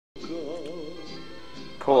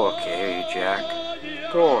Okay, Jack.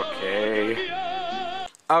 Okay.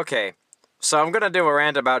 Okay, so I'm gonna do a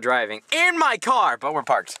rant about driving in my car, but we're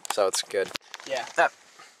parked, so it's good. Yeah.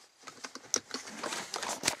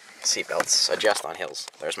 Seatbelts adjust on hills.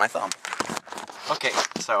 There's my thumb. Okay,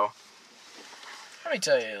 so. Let me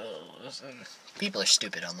tell you, people are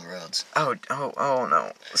stupid on the roads. Oh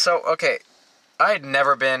no. So, okay, I had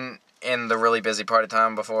never been in the really busy part of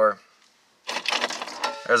town before.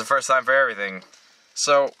 It was the first time for everything.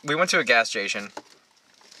 So, we went to a gas station.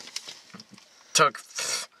 Took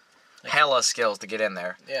hella skills to get in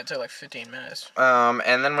there. Yeah, it took like 15 minutes.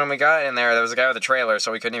 And then when we got in there was a guy with a trailer,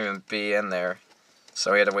 so we couldn't even be in there.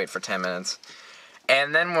 So we had to wait for 10 minutes.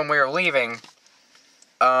 And then when we were leaving,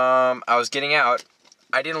 I was getting out.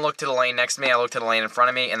 I didn't look to the lane next to me, I looked to the lane in front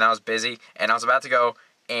of me, and I was busy, and I was about to go,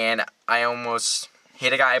 and I almost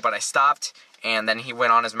hit a guy, but I stopped, and then he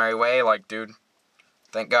went on his merry way, like, dude,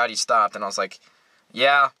 thank God he stopped, and I was like,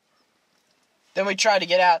 yeah. Then we tried to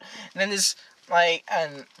get out, and then this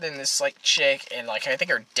chick, and, like, I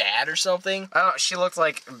think her dad or something. I don't know, she looked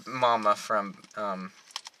like Mama from,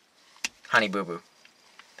 Honey Boo Boo.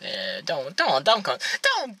 Don't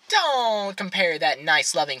compare that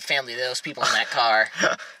nice, loving family to those people in that car.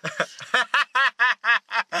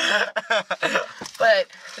 But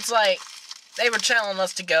it's like they were telling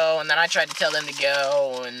us to go, and then I tried to tell them to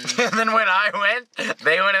go, and and then when I went,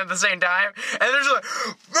 they went at the same time, and they're just like,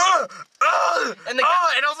 and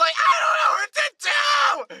I was like, I don't know what to do.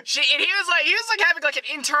 He was like having like an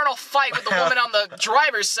internal fight with the woman on the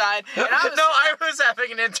driver's side, and I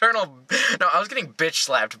was getting bitch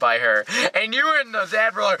slapped by her, and you and the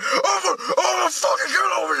dad were like, oh fucking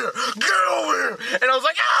get over here, and I was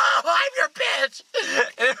like, oh, I'm your bitch,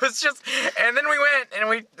 and it was just, and then we went,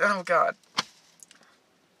 and oh god.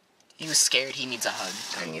 He was scared. He needs a hug.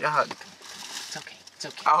 I need a hug. It's okay. It's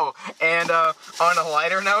okay. Oh, and on a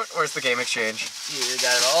lighter note, where's the game exchange? You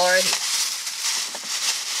got it all right here.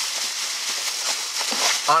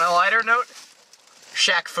 On a lighter note,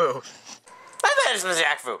 SHAQ FU. I bet it's the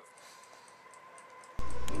SHAQ FU.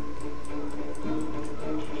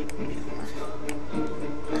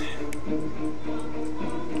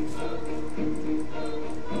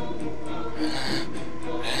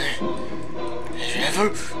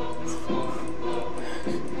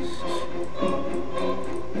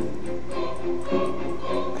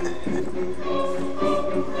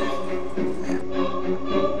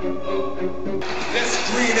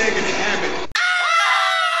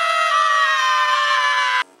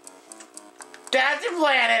 Captain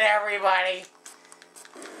Planet, everybody!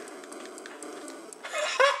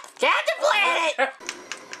 Captain Planet!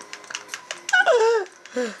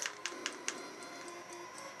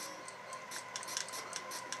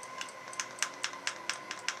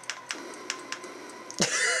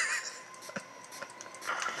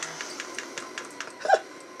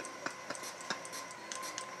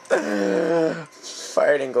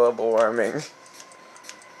 Fighting global warming.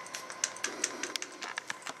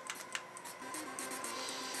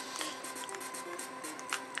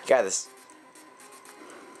 Got this.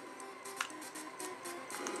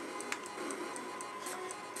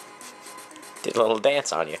 Did a little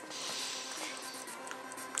dance on you.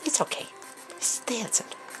 It's okay. He's dancing.